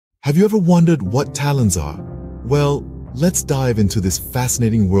Have you ever wondered what talens are? Well, let's dive into this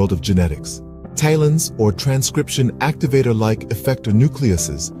fascinating world of genetics. Talens, or transcription activator-like effector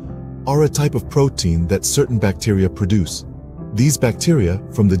nucleuses, are a type of protein that certain bacteria produce. These bacteria,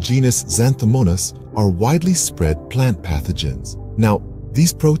 from the genus Xanthomonas, are widely spread plant pathogens. Now,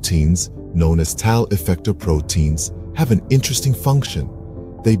 these proteins, known as TAL effector proteins, have an interesting function.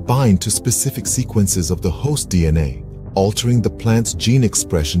 They bind to specific sequences of the host DNA, altering the plant's gene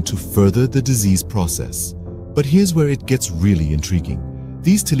expression to further the disease process. But here's where it gets really intriguing.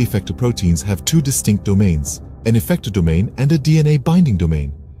 These TAL effector proteins have two distinct domains, an effector domain and a DNA binding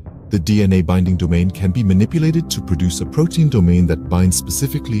domain. The DNA binding domain can be manipulated to produce a protein domain that binds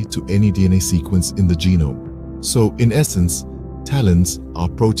specifically to any DNA sequence in the genome. So, in essence, talens are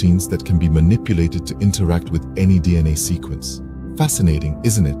proteins that can be manipulated to interact with any DNA sequence. Fascinating,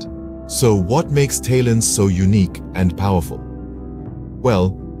 isn't it? So, what makes talens so unique and powerful?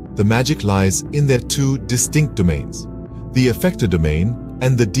 Well, the magic lies in their two distinct domains, the effector domain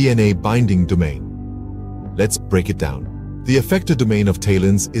and the DNA binding domain. Let's break it down. The effector domain of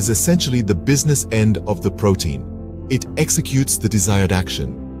talens is essentially the business end of the protein. It executes the desired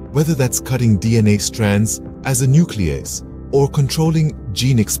action, whether that's cutting DNA strands as a nuclease or controlling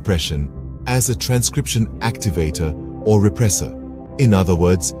gene expression as a transcription activator or repressor. In other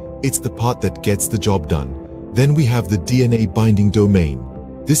words, it's the part that gets the job done. Then we have the DNA binding domain.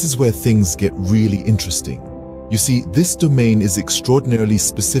 This is where things get really interesting. You see, this domain is extraordinarily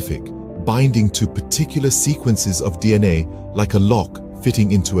specific, binding to particular sequences of DNA like a lock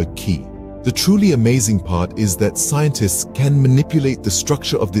fitting into a key. The truly amazing part is that scientists can manipulate the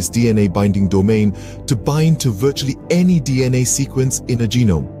structure of this DNA binding domain to bind to virtually any DNA sequence in a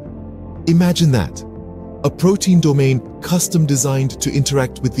genome. Imagine that. A protein domain custom designed to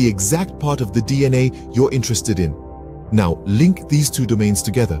interact with the exact part of the DNA you're interested in. Now, link these two domains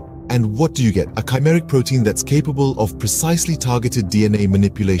together, and what do you get? A chimeric protein that's capable of precisely targeted DNA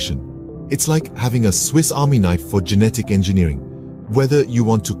manipulation. It's like having a Swiss Army knife for genetic engineering. Whether you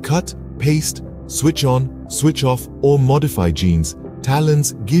want to cut, paste, switch on, switch off, or modify genes,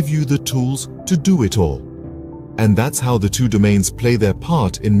 talens give you the tools to do it all. And that's how the two domains play their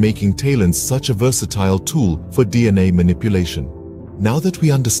part in making talens such a versatile tool for DNA manipulation. Now that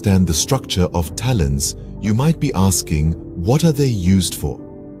we understand the structure of talens, you might be asking, what are they used for?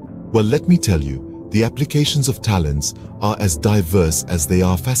 Well, let me tell you, the applications of talens are as diverse as they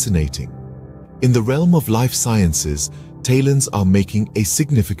are fascinating. In the realm of life sciences, talens are making a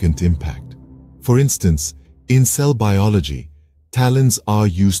significant impact. For instance, in cell biology, talens are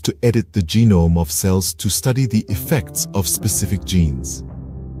used to edit the genome of cells to study the effects of specific genes.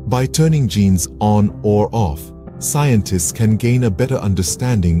 By turning genes on or off, scientists can gain a better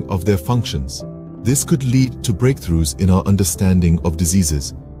understanding of their functions. This could lead to breakthroughs in our understanding of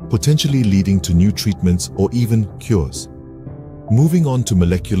diseases, potentially leading to new treatments or even cures. Moving on to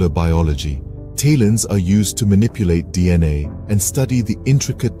molecular biology, talens are used to manipulate DNA and study the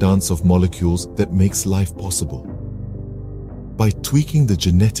intricate dance of molecules that makes life possible. By tweaking the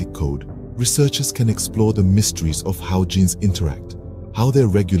genetic code, researchers can explore the mysteries of how genes interact, how they're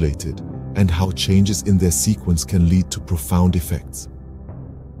regulated, and how changes in their sequence can lead to profound effects.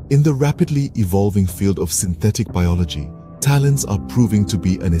 In the rapidly evolving field of synthetic biology, talens are proving to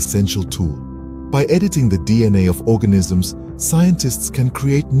be an essential tool. By editing the DNA of organisms, scientists can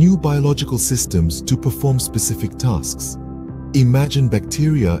create new biological systems to perform specific tasks. Imagine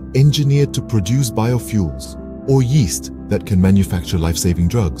bacteria engineered to produce biofuels, or yeast that can manufacture life-saving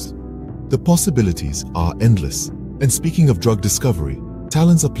drugs. The possibilities are endless. And speaking of drug discovery,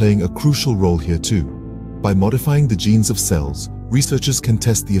 talens are playing a crucial role here too. By modifying the genes of cells, researchers can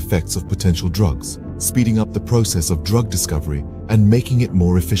test the effects of potential drugs, speeding up the process of drug discovery and making it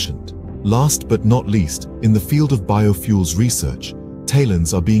more efficient. Last but not least, in the field of biofuels research,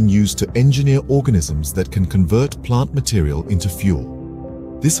 talens are being used to engineer organisms that can convert plant material into fuel.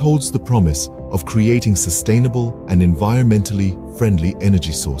 This holds the promise of creating sustainable and environmentally friendly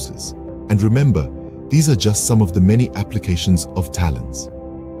energy sources. And remember, these are just some of the many applications of talens.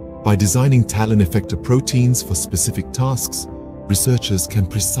 By designing talen effector proteins for specific tasks, researchers can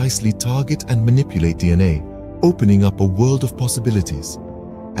precisely target and manipulate DNA, opening up a world of possibilities.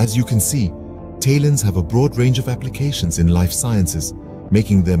 As you can see, talens have a broad range of applications in life sciences,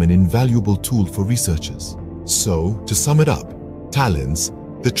 making them an invaluable tool for researchers. So, to sum it up, talens,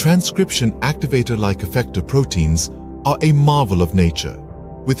 the transcription activator-like effector proteins, are a marvel of nature.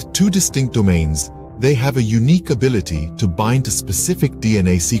 With two distinct domains, they have a unique ability to bind to specific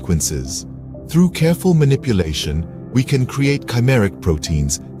DNA sequences. Through careful manipulation, we can create chimeric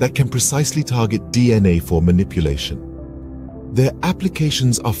proteins that can precisely target DNA for manipulation. Their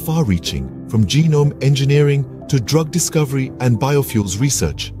applications are far-reaching, from genome engineering to drug discovery and biofuels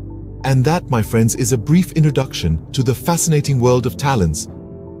research. And that, my friends, is a brief introduction to the fascinating world of talents.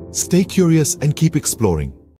 Stay curious and keep exploring.